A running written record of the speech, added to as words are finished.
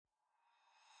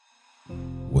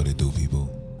What it do, people?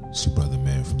 It's your brother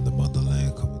man from the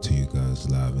motherland coming to you guys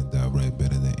live and direct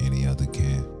better than any other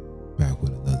can. Back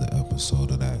with another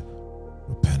episode of that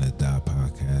Repent or Die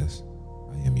podcast.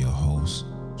 I am your host,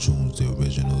 Junes, the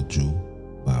original Jew,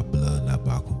 by blood, not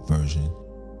by conversion.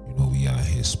 You know we out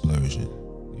here splurging.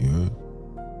 You heard?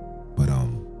 But I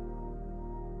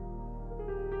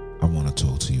want to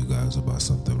talk to you guys about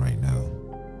something right now.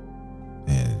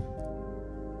 And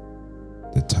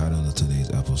the title of today's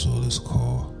episode is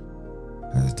called,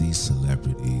 Has These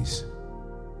Celebrities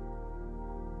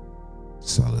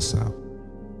Sell Us Out?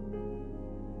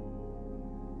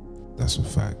 That's a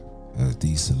fact. Has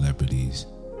these celebrities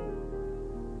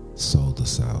sold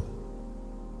us out?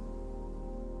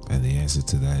 And the answer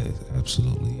to that is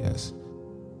absolutely yes.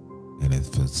 And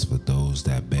if it's for those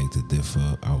that beg to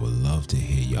differ, I would love to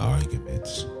hear your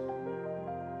arguments.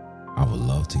 I would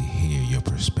love to hear your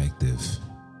perspective.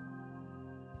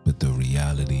 But the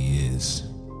reality is,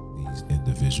 these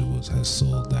individuals have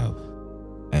sold out.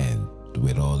 And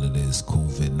with all of this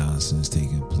COVID nonsense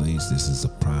taking place, this is a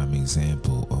prime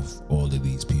example of all of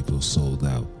these people sold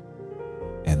out.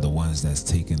 And the ones that's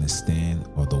taking a stand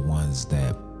are the ones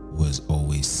that was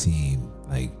always seem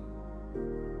like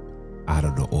out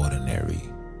of the ordinary.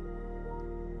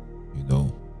 You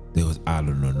know, they was out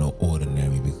of the no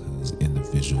ordinary because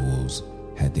individuals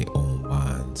had their own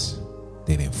minds.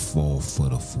 They didn't fall for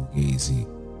the fugazi.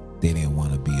 They didn't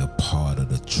want to be a part of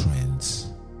the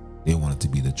trends. They wanted to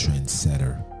be the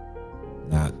trendsetter,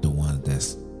 not the one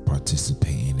that's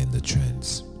participating in the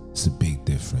trends. It's a big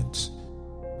difference.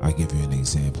 I'll give you an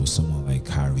example. Someone like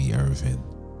Kyrie Irving,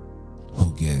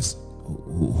 who gets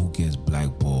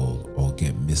blackballed or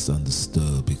get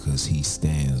misunderstood because he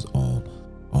stands on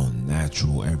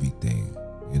natural everything.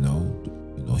 You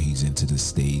know, he's into the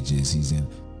stages. He's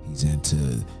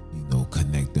into, you know,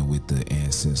 connecting with the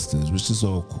ancestors, which is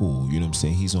all cool. You know what I'm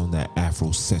saying? He's on that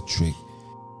Afrocentric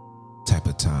type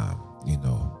of time, you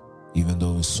know, even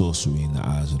though it's sorcery in the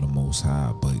eyes of the Most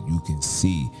High, but you can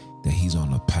see that he's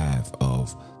on a path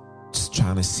of just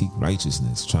trying to seek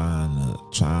righteousness, trying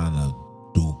to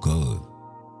do good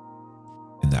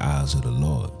in the eyes of the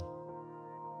Lord.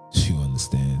 You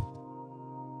understand?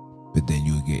 But then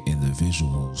you get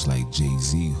individuals like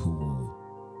Jayz who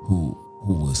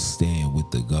will stand with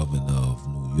the governor of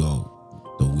New York,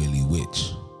 the Willie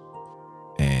Witch,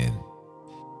 and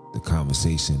the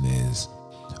conversation is,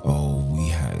 we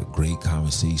had a great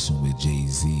conversation with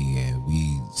Jayz and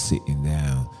we sitting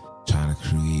down trying to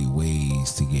create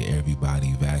ways to get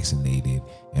everybody vaccinated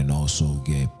and also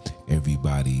get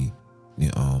everybody,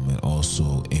 and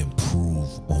also improve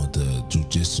on the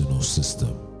judicial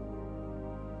system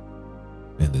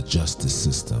and the justice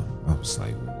system. I was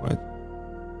like, what?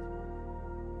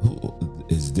 Who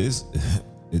is this?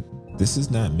 This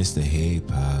is not Mr. Hey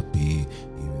Poppy,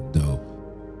 even though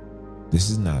this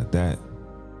is not that.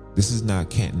 This is not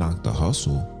Can't Knock the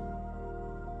Hustle.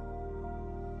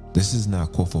 This is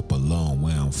not Cough Up Alone,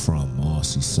 where I'm from.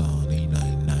 Marcy son, ain't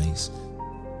nothing nice.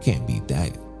 Can't be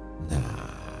that. Nah.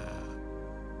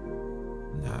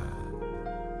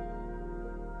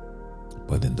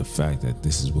 But in the fact that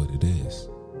this is what it is.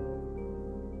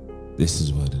 This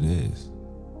is what it is.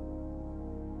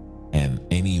 And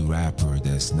any rapper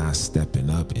that's not stepping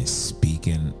up and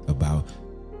speaking about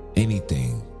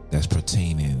anything that's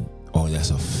pertaining or that's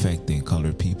affecting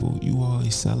colored people, you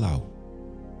always sell out.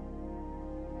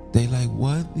 They like,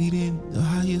 what? He didn't,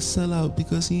 how you sell out?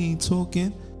 Because he ain't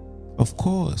talking? Of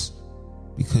course.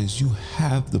 Because you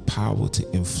have the power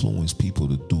to influence people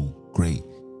to do great.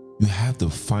 You have the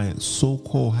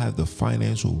so-called have the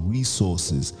financial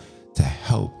resources to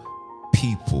help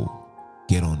people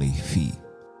get on their feet,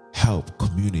 help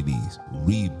communities,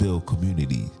 rebuild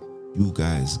communities. You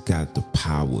guys got the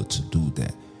power to do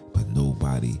that, but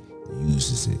nobody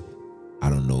uses it. I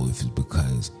don't know if it's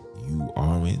because you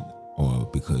aren't or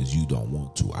because you don't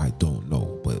want to. I don't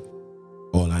know, but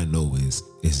all I know is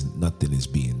nothing is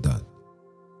being done.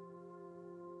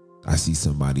 I see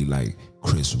somebody like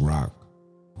Chris Rock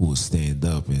who will stand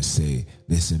up and say,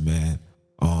 listen, man,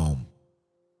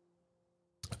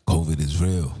 COVID is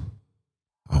real.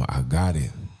 I got it.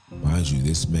 Mind you,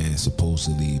 this man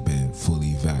supposedly been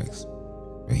fully vaxxed,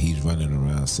 and he's running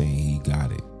around saying he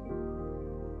got it.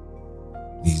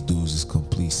 These dudes is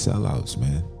complete sellouts,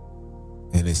 man.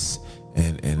 And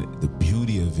and the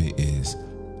beauty of it is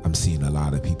I'm seeing a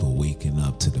lot of people waking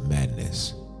up to the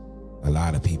madness. A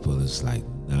lot of people is like,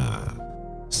 nah,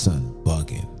 son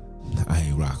bugging. I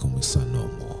ain't rocking with son no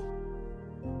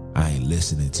more. I ain't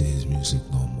listening to his music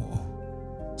no more.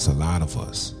 It's a lot of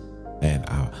us. And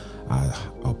I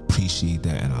appreciate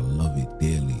that and I love it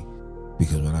dearly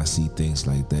Because when I see things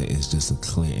like that, it's just a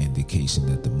clear indication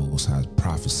that the Most High's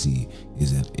prophecy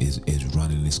is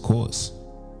running its course.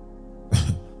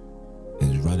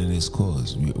 It's running its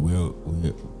course.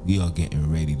 We are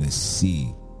getting ready to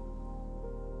see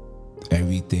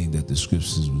everything that the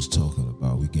scriptures was talking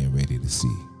about. We're getting ready to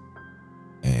see.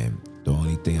 And the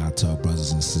only thing I tell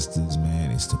brothers and sisters, man,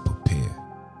 is to prepare.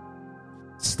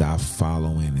 Stop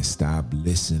following and stop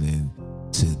listening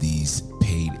to these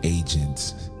paid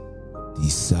agents,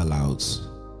 these sellouts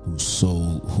who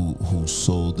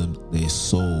sold them their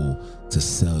soul to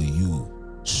sell you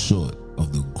short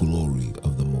of the glory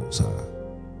of the Most High.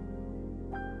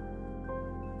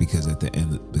 Because at the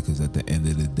end of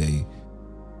the day,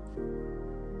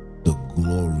 the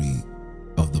glory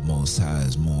of the Most High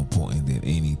is more important than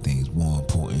anything. It's more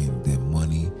important than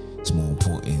money. It's more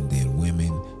important than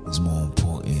women. It's more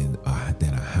important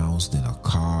than a house, than a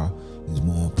car. It's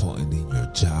more important than your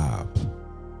job.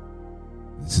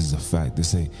 This is a fact.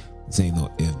 This ain't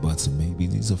no if, buts, and maybe.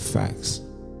 These are facts.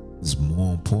 It's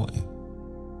more important.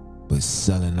 But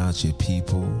selling out your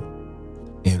people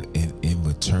in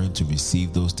return to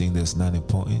receive those things that's not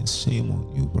important, shame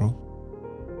on you, bro.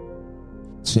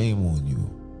 Shame on you.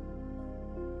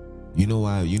 You know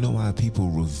why people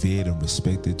revered and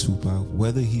respected Tupac?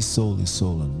 Whether he sold his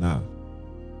soul or not,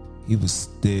 he was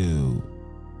still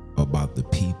about the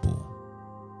people.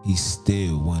 He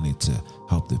still wanted to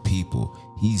help the people.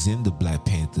 He's in the Black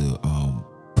Panther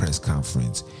press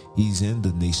conference. He's in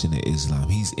the Nation of Islam.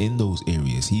 He's in those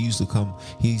areas. He's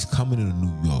coming to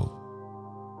New York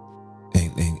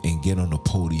and get on the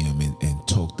podium and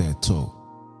talk that talk,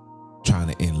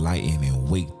 trying to enlighten and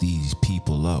wake these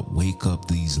people up. Wake up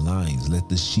these lions. Let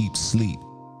the sheep sleep.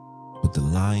 But the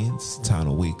lions, time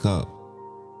to wake up.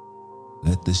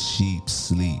 Let the sheep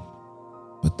sleep.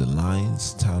 But the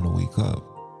lions, time to wake up.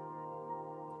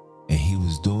 And he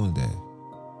was doing that.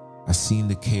 I seen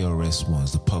the KRS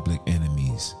ones, the Public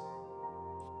Enemies,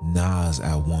 Nas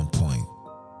at one point.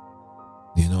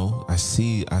 You know, I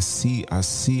see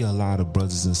a lot of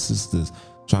brothers and sisters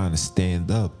trying to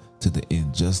stand up to the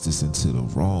injustice and to the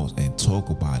wrongs and talk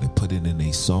about it, put it in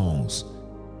their songs.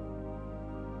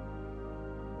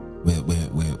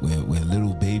 When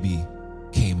Little Baby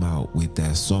came out with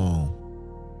that song,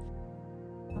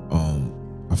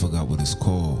 I forgot what it's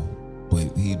called,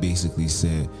 but he basically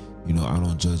said, you know, I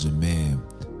don't judge a man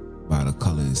by the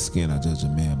color of his skin. I judge a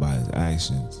man by his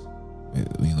actions.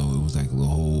 You know, it was like the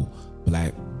whole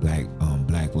Black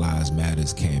Lives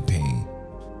Matters campaign.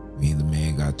 I mean, the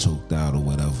man got choked out or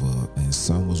whatever, and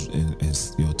some was, and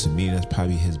you know, to me, that's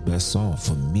probably his best song.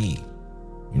 For me,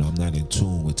 you know, I'm not in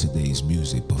tune with today's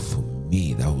music, but for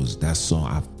me, that song.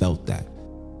 I felt that,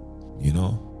 you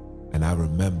know. And I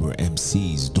remember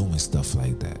MCs doing stuff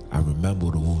like that. I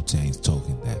remember the Wu-Tangs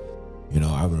talking that. You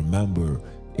know, I remember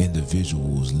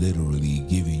individuals literally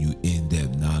giving you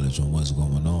in-depth knowledge on what's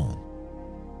going on.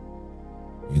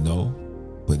 You know?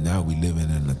 But now we living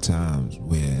in the times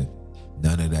where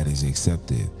none of that is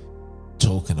accepted.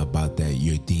 Talking about that,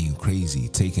 you're deemed crazy.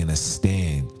 Taking a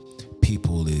stand.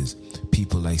 People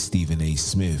like Stephen A.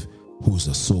 Smith, who's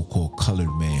a so-called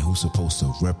colored man, who's supposed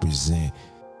to represent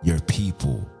your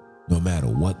people, no matter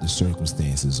what the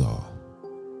circumstances are,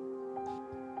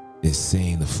 is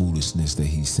saying the foolishness that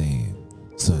he's saying.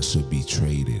 Son should be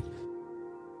traded.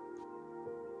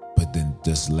 But then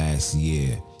just last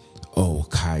year,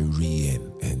 Kyrie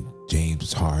and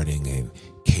James Harden and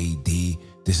KD,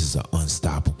 this is an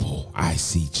unstoppable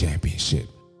IC championship.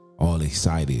 All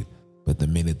excited. But the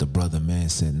minute the brother man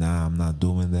said, nah, I'm not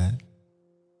doing that,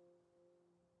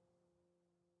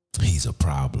 he's a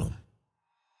problem.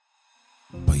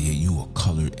 But yeah, you a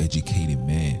colored, educated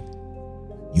man.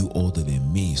 You older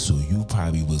than me, so you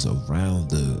probably was around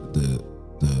the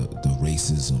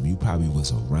racism. You probably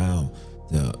was around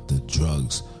the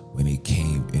drugs when it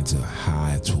came into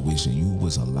high tuition. You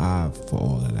was alive for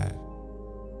all of that.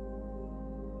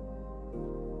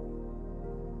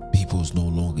 People's no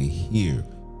longer here.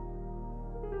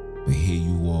 But here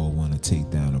you all want to take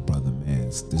down a brother man.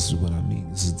 This is what I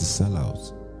mean. This is the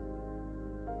sellouts.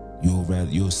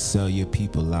 You'll sell your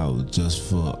people out just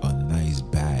for a nice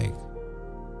bag.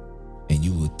 And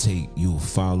you will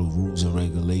follow rules and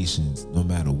regulations no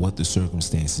matter what the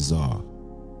circumstances are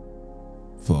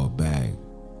for a bag,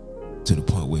 to the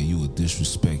point where you will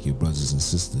disrespect your brothers and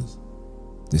sisters.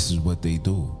 This is what they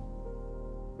do.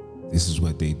 This is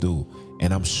what they do.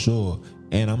 And I'm sure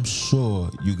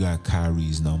you got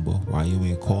Kyrie's number. Why you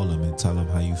ain't call him and tell him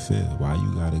how you feel? Why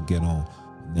you gotta get on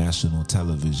national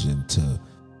television to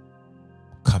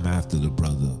come after the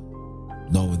brother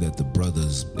knowing that the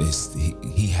brothers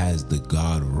he has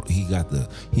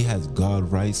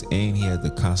God rights, and he has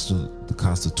the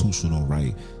constitutional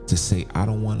right to say, I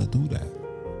don't want to do that.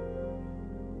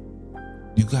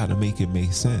 You got to make it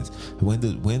make sense. When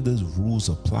does rules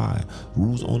apply?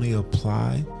 Rules only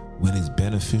apply when it's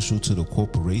beneficial to the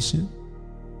corporation,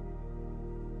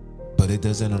 but it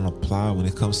doesn't apply when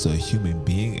it comes to a human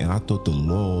being. And I thought the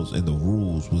laws and the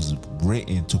rules was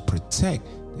written to protect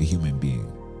the human being.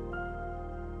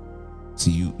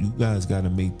 See, you guys got to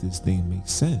make this thing make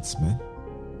sense, man.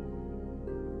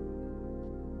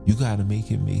 You got to make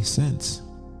it make sense.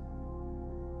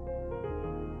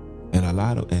 And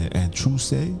and true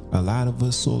say, a lot of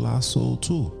us sold our soul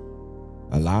too.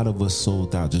 A lot of us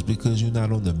sold out. Just because you're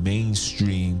not on the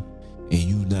mainstream and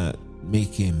you not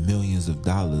making millions of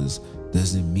dollars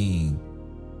doesn't mean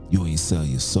you ain't sell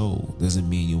your soul. Doesn't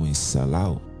mean you ain't sell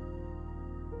out.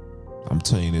 I'm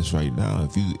telling you this right now.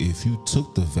 If you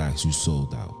took the vax, you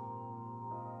sold out.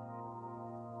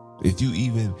 If you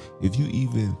even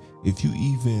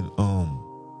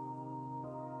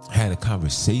had a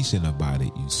conversation about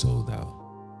it, you sold out.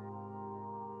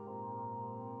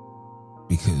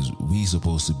 Because we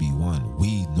supposed to be one.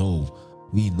 We know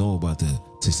about the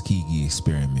Tuskegee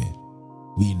experiment.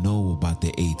 We know about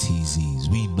the ATZs.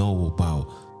 We know about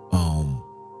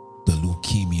the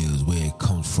leukemias, where it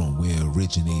comes from, where it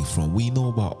originates from. We know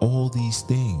about all these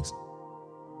things.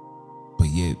 But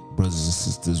yet, brothers and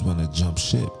sisters want to jump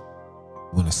ship,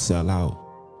 want to sell out.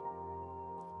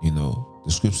 You know,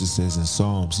 the scripture says in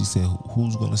Psalms, he said,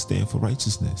 who's going to stand for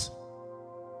righteousness?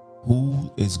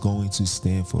 Who is going to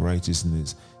stand for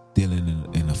righteousness dealing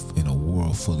in a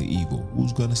world full of evil?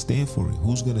 Who's going to stand for it?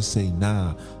 Who's going to say,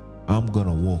 nah, I'm going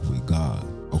to walk with God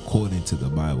according to the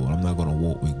Bible. I'm not going to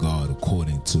walk with God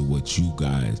according to what you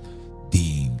guys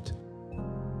deemed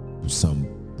some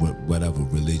whatever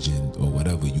religion or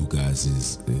whatever you guys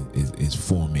is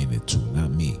forming it to.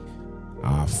 Not me.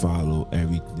 I follow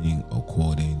everything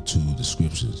according to the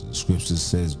scriptures. The scripture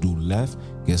says do left.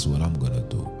 Guess what I'm going to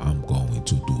do? I'm going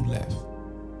to do left.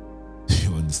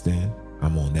 You understand?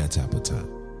 I'm on that type of time.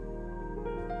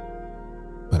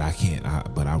 But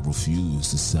I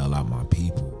refuse to sell out my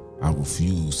people. I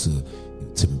refuse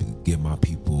to get my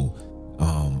people,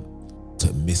 to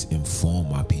misinform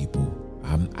my people.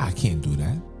 I can't do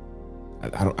that.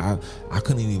 I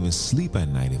couldn't even sleep at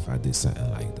night if I did something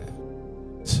like that.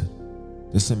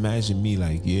 Just imagine me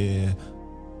like, I'm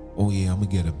gonna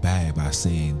get a bag by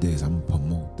saying this. I'm gonna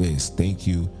promote this. Thank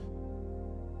you.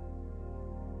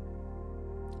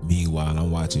 Meanwhile,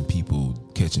 I'm watching people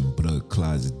catching blood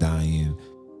clots, dying.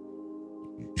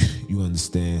 You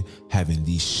understand? Having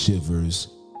these shivers,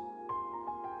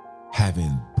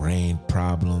 having brain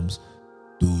problems.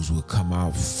 Dudes will come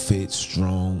out fit,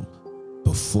 strong,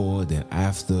 before, then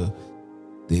after.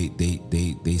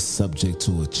 They subject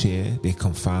to a chair. They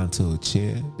confined to a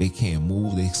chair. They can't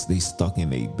move. They stuck in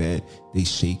their bed. They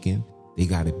shaking. They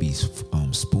gotta be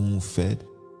spoon fed.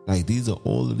 Like, these are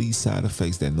all of these side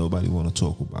effects that nobody want to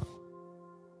talk about.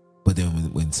 But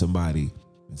then when somebody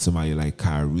like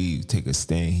Kyrie take a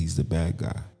stand, he's the bad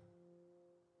guy.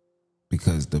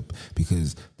 Because the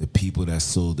people that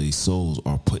sold their souls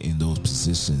are put in those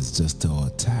positions just to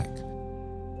attack.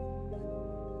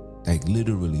 Like,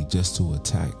 literally just to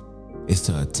attack. It's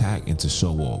to attack and to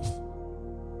show off.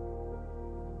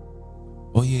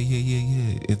 Oh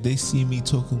yeah. If they see me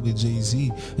talking with Jayz,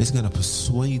 it's gonna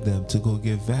persuade them to go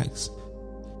get vaxxed.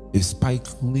 If Spike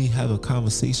Lee have a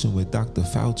conversation with Dr.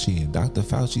 Fauci and Dr.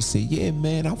 Fauci say, yeah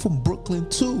man, I'm from Brooklyn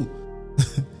too.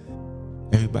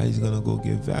 Everybody's gonna go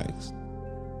get vaxxed.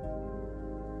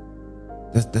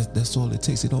 That's all it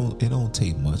takes. It don't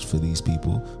take much for these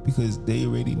people, because they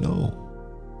already know.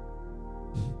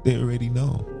 They already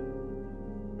know.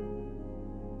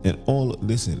 And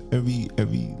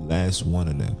every last one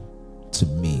of them, to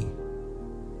me,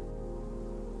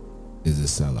 is a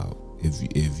sellout.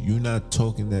 If you're not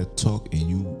talking that talk and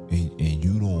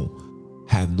you don't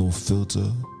have no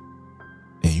filter,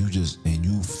 and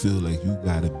you feel like you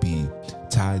gotta be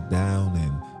tied down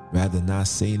and rather not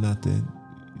say nothing,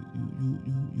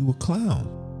 you a clown.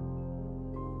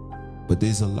 But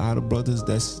there's a lot of brothers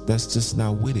that's just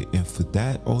not with it. And for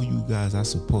that, all you guys I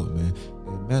support, man.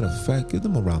 And matter of fact, give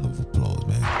them a round of applause,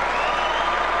 man.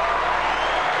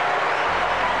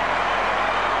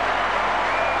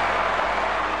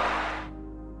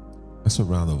 That's a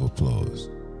round of applause.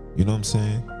 You know what I'm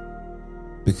saying?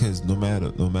 Because no matter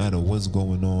what's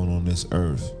going on this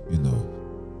earth, you know,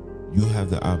 you have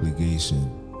the obligation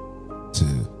to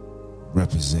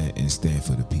represent and stand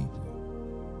for the people.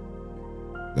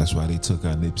 That's why they took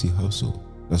out Nipsey Hussle.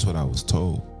 That's what I was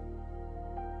told.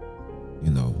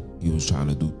 He was trying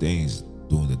to do things,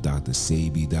 doing the Dr.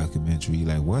 Sabi documentary.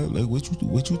 Like what? Like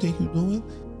what you think you're doing?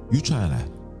 You trying to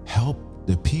help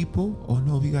the people? Or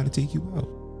no, we got to take you out.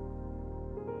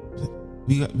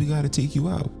 We got to take you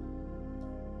out.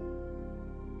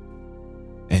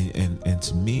 And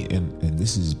to me, and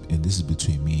this is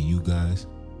between me and you guys,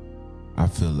 I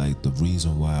feel like the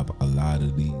reason why a lot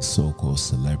of these so-called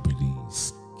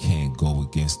celebrities can't go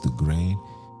against the grain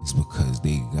is because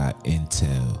they got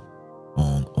intel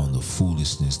on the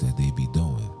foolishness that they be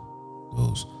doing.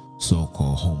 Those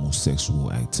so-called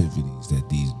homosexual activities that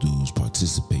these dudes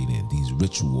participate in, these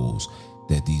rituals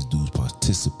that these dudes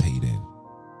participate in.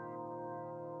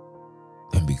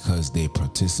 And because they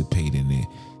participate in it,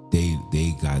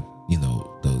 they got,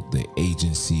 the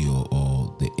agency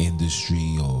or the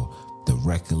industry or the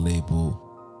record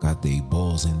label got their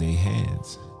balls in their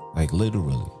hands. Like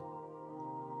literally.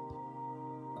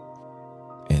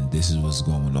 And this is what's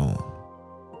going on.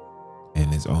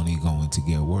 And it's only going to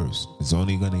get worse. It's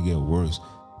only going to get worse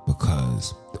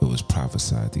because it was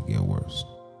prophesied to get worse.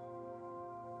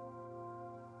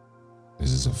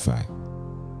 This is a fact.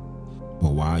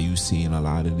 But why are you seeing a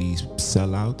lot of these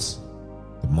sellouts?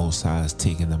 The Most High is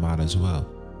taking them out as well.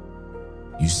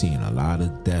 You're seeing a lot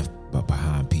of death but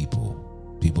behind people.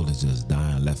 People are just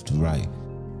dying left to right.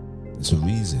 It's a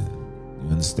reason.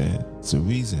 You understand? It's a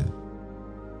reason.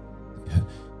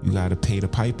 You got to pay the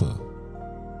piper.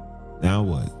 Now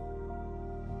what?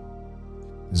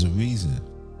 There's a reason.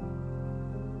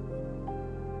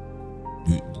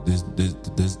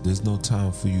 There's no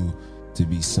time for you to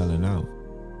be selling out.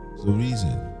 There's a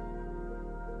reason.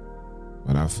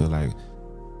 But I feel like,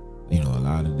 a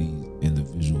lot of these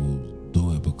individuals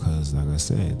do it because, like I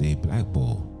said, they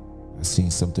blackball. I seen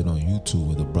something on YouTube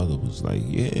where the brother was like,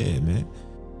 yeah, man,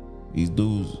 these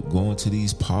dudes going to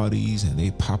these parties and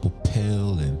they pop a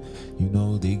pill and,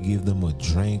 they give them a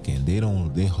drink and they're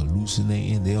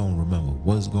hallucinating. They don't remember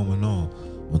what's going on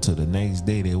until the next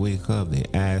day they wake up, their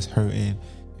ass hurting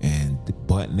and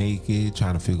butt naked,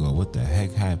 trying to figure out what the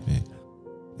heck happened.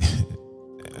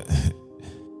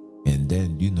 And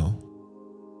then,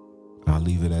 I'll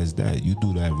leave it as that. You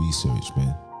do that research,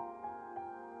 man.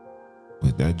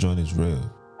 But that joint is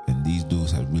real. And these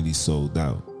dudes have really sold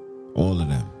out. All of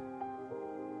them.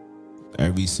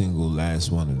 Every single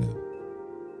last one of them.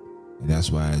 And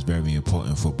that's why it's very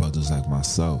important for brothers like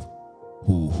myself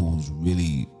who's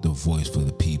really the voice for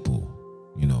the people.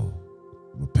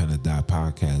 Repent or Die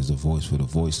podcast is the voice for the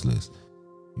voiceless.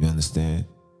 You understand?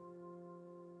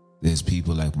 There's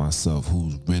people like myself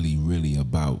who's really, really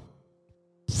about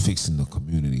fixing the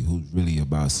community, who's really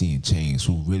about seeing change,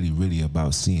 who's really, really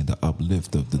about seeing the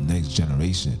uplift of the next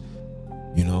generation.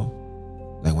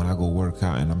 Like when I go work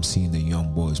out and I'm seeing the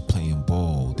young boys playing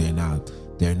ball, they're not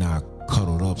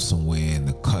cuddled up somewhere in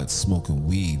the cut smoking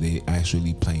weed. They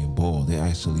actually playing ball. They're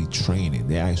actually training.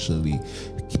 They're actually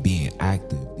being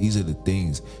active. These are the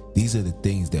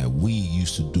things that we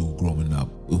used to do growing up.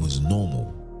 It was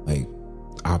normal. Like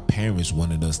our parents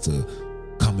wanted us to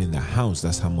come in the house.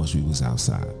 That's how much we was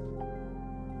outside.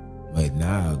 Right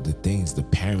now, the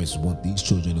parents want these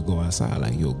children to go outside.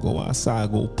 Like, yo, go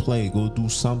outside, go play, go do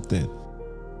something.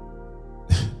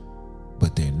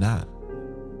 But they're not.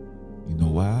 You know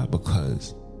why?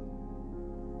 Because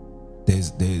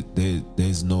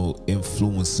there's no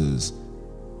influences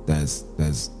that's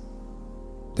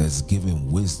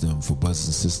giving wisdom for brothers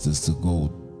and sisters to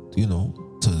go,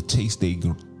 to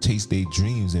chase their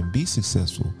dreams and be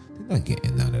successful. They're not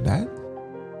getting none of that.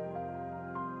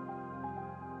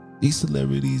 These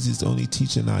celebrities is only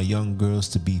teaching our young girls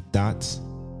to be thoughts.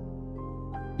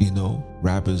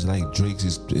 Rappers like Drake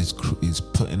is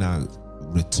putting out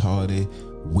retarded,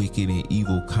 wicked, and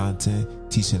evil content,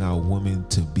 teaching our women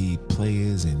to be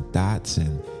players and thoughts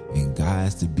and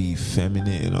guys to be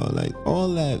feminine and all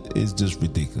that is just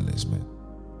ridiculous, man.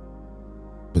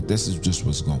 But this is just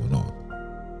what's going on.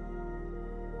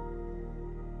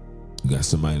 You got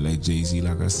somebody like Jayz,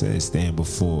 like I said, stand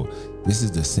before. This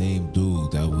is the same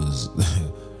dude that was,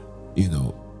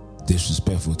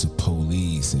 disrespectful to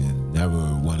police and never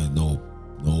wanted no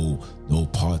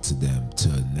parts of them. To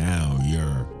now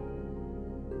you're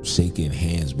shaking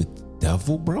hands with the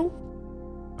devil, bro.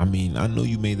 I mean, I know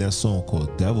you made that song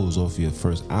called Devils off your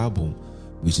first album,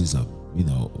 which is a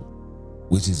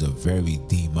very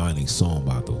demonic song,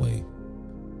 by the way.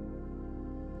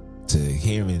 To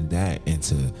hearing that and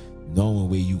to knowing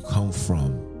where you come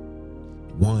from.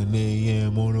 1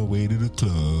 a.m. on the way to the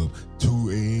club. 2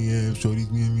 a.m. shorty's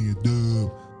giving me a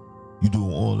dub. You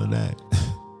doing all of that.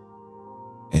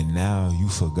 And now you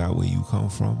forgot where you come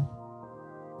from.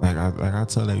 Like I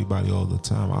tell everybody all the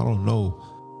time, I don't know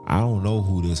I don't know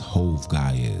who this Hove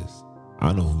guy is.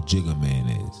 I know who Jigga Man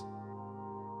is.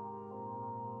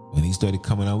 When he started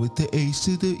coming out with the H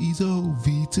to the E to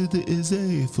V to the is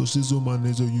A, for shizzle my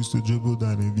nigga used to dribble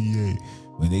down in VA.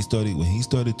 When he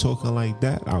started talking like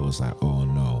that, I was like, oh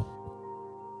no,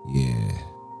 yeah,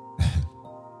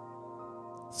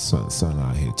 son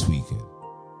out here tweaking.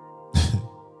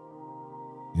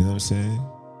 You know what I'm saying?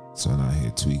 Son out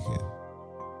here tweaking,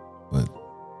 but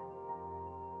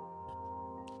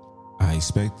I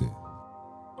expect it.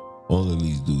 All of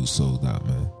these dudes sold out,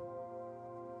 man.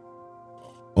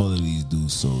 All of these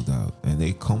dudes sold out, and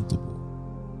they comfortable.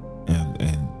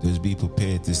 And just be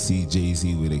prepared to see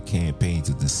Jay-Z with a campaign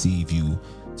to deceive you,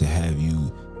 to have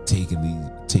you taking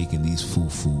these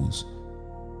foo-foos.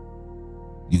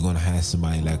 You're gonna have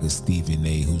somebody like a Stephen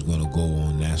A. who's gonna go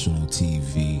on national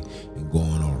TV and go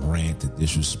on a rant to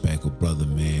disrespect a brother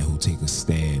man who take a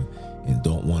stand and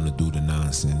don't want to do the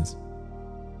nonsense.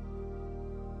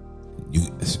 You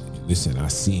listen, I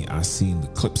seen the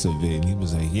clips of it, and he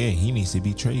was like, yeah, he needs to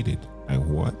be traded. Like,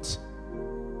 what?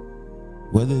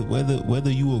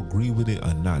 Whether you agree with it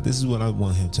or not, this is what I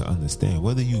want him to understand.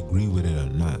 Whether you agree with it or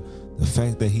not, the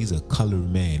fact that he's a colored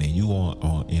man and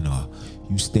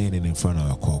you standing in front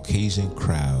of a Caucasian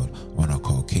crowd on a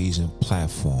Caucasian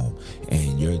platform,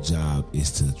 and your job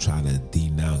is to try to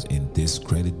denounce and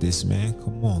discredit this man.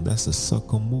 Come on, that's a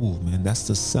sucker move, man. That's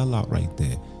the sellout right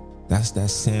there. That's that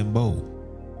Sambo.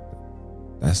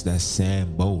 That's that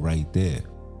Sambo right there.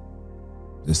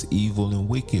 That's evil and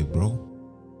wicked, bro.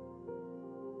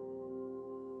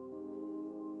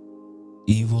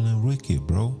 Evil and wicked,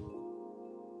 bro.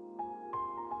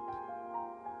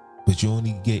 But you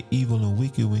only get evil and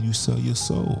wicked when you sell your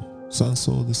soul. Son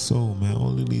sold his soul, man.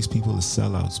 All of these people are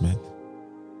sellouts, man.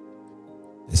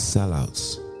 They're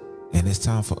sellouts. And it's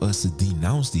time for us to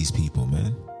denounce these people,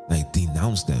 man. Like,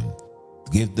 denounce them.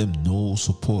 Give them no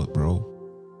support, bro.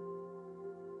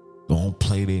 Don't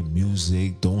play their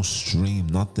music. Don't stream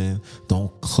nothing.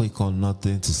 Don't click on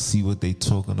nothing to see what they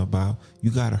talking about.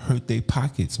 You gotta hurt their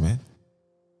pockets, man.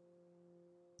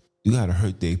 You gotta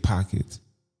hurt their pockets.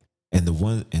 And the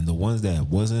ones that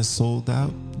wasn't sold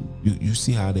out, you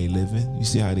see how they living. You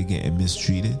see how they getting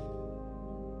mistreated.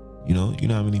 You know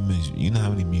how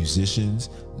many musicians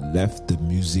left the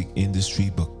music industry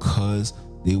because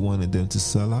they wanted them to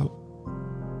sell out.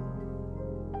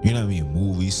 You know how many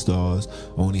movie stars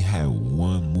only had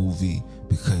one movie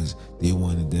because they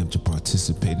wanted them to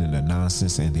participate in the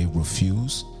nonsense and they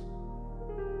refused?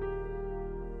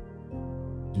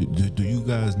 Do you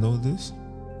guys know this?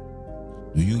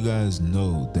 Do you guys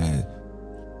know that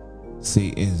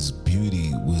Satan's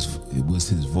beauty was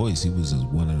his voice? He was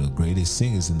one of the greatest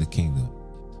singers in the kingdom.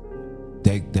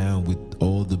 Decked down with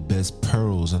all the best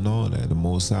pearls and all that. The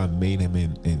Most High made him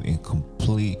in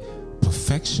complete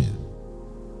perfection.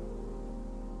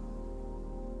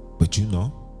 But you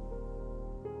know,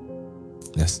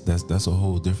 that's a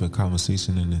whole different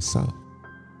conversation in itself.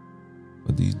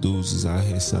 But these dudes is out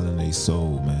here selling their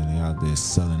soul, man. They out there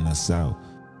selling us out.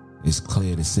 It's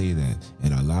clear to say that.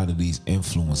 And a lot of these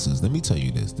influencers, let me tell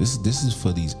you this is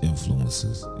for these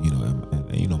influencers.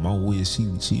 And my wiz,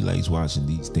 she likes watching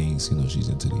these things. She's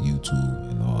into the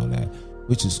YouTube and all that,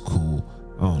 which is cool.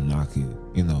 I don't knock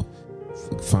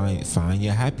it. Find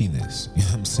your happiness. You know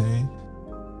what I'm saying?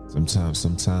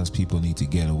 Sometimes people need to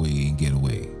get away,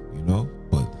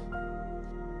 but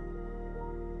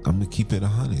I'm gonna keep it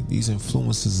 100. These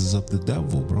influences is of the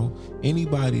devil, bro.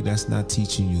 Anybody that's not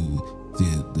teaching you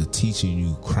the teaching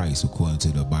you Christ according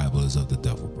to the Bible is of the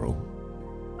devil, bro.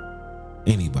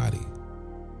 Anybody.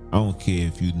 I don't care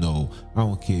if you know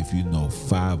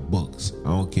 5 books. I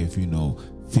don't care if you know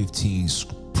 15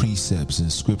 precepts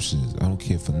and scriptures. I don't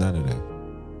care for none of that.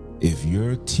 If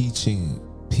you're teaching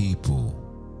people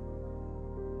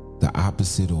the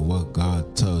opposite of what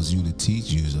God tells you to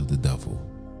teach, you is of the devil.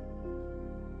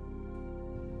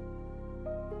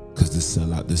 Because the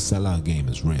sellout game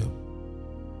is real.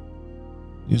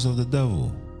 You're of the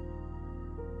devil.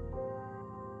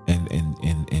 And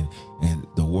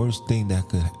the worst thing that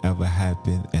could ever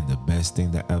happen and the best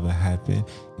thing that ever happened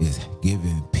is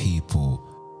giving people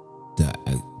the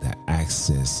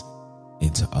access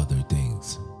into other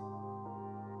things.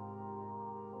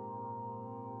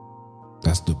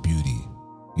 That's the beauty.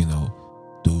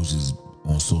 Dudes is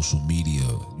on social media.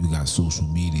 You got social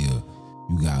media.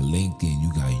 You got LinkedIn.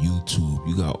 You got YouTube.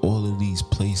 You got all of these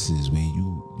places where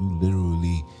you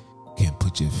literally can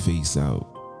put your face out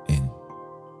and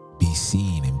be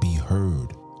seen and be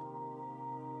heard.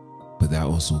 But that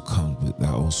also comes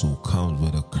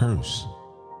with a curse.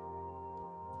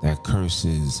 That curse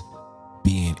is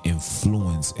being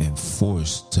influenced and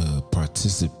forced to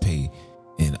participate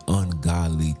in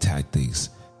ungodly tactics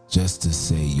just to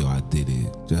say, yo, I did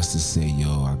it. Just to say,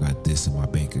 yo, I got this in my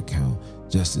bank account.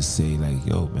 Just to say, like,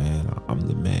 yo, man, I'm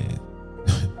the man.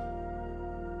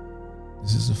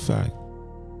 This is a fact.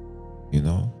 You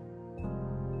know?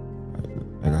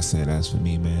 Like I said, as for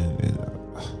me, man,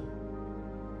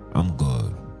 I'm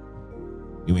good.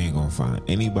 You ain't gonna find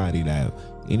anybody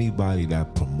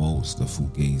that promotes the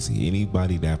fugazi,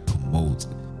 anybody that promotes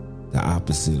the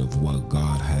opposite of what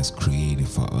God has created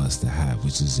for us to have,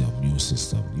 which is the immune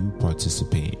system. You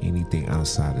participate in anything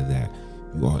outside of that,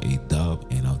 you are a dove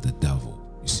and of the devil.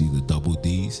 You see the double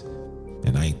D's?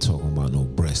 And I ain't talking about no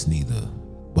breasts neither.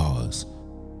 Bars.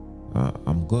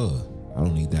 I'm good. I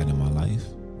don't need that in my life.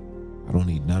 I don't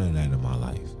need none of that in my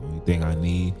life. The only thing I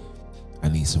need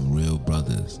some real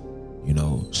brothers. You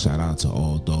know, shout out to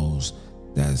all those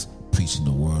that's preaching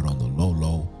the word on the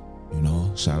low. You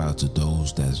know, shout out to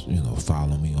those that's, you know,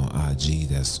 follow me on IG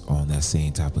that's on that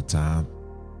same type of time.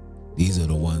 These are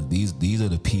the ones, these are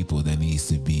the people that needs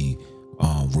to be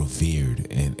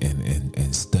revered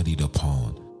and studied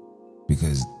upon,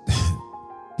 because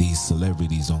these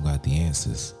celebrities don't got the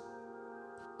answers.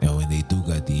 And when they do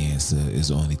got the answer, it's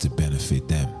only to benefit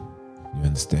them. You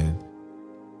understand?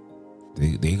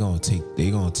 They gonna take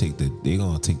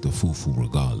the foo-foo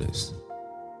regardless.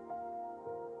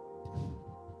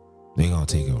 They gonna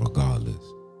take it regardless.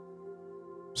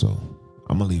 So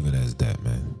I'm gonna leave it as that,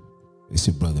 man. It's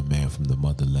your brother, man, from the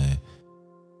motherland.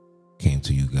 Came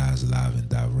to you guys live and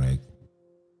direct.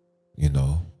 You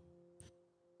know,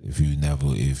 if you never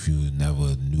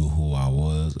knew who I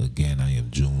was, again, I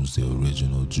am Junes, the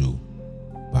original Jew,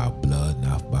 by blood,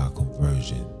 not by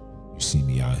conversion. You see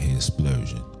me out here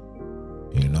splurging.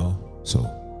 You know, so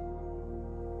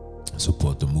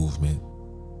support the movement.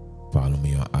 Follow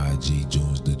me on IG,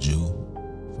 Junes the Jew.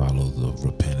 Follow the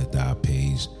Repent or Die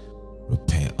page,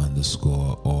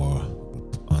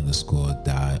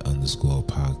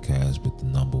 repent_die_podcast with the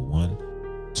number 1.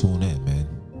 Tune in, man.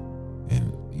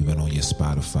 And even on your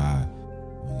Spotify,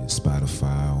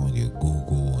 on your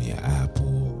Google, on your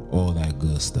Apple, all that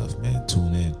good stuff, man.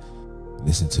 Tune in,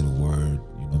 listen to the word,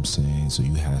 you know what I'm saying? So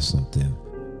you have something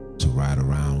to ride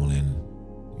around in,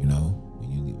 you know,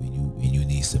 when you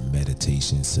need some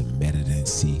meditation, some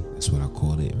meditancy. That's what I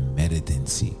call it,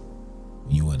 meditancy.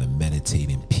 When you want to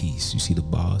meditate in peace. You see the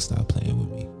bars, stop playing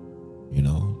with me. You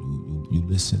know, you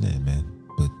listen in, man.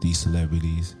 But these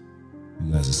celebrities,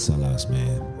 you guys are sellouts,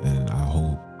 man. And I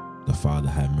hope the Father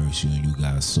have mercy on you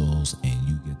guys' souls and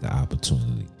you get the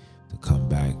opportunity to come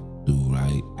back, do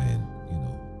right, and, you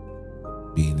know,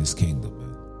 be in this kingdom, man.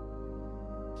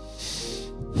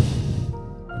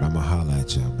 But I'ma holler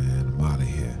at y'all, man. I'm out of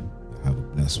here. Have a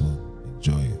blessed one.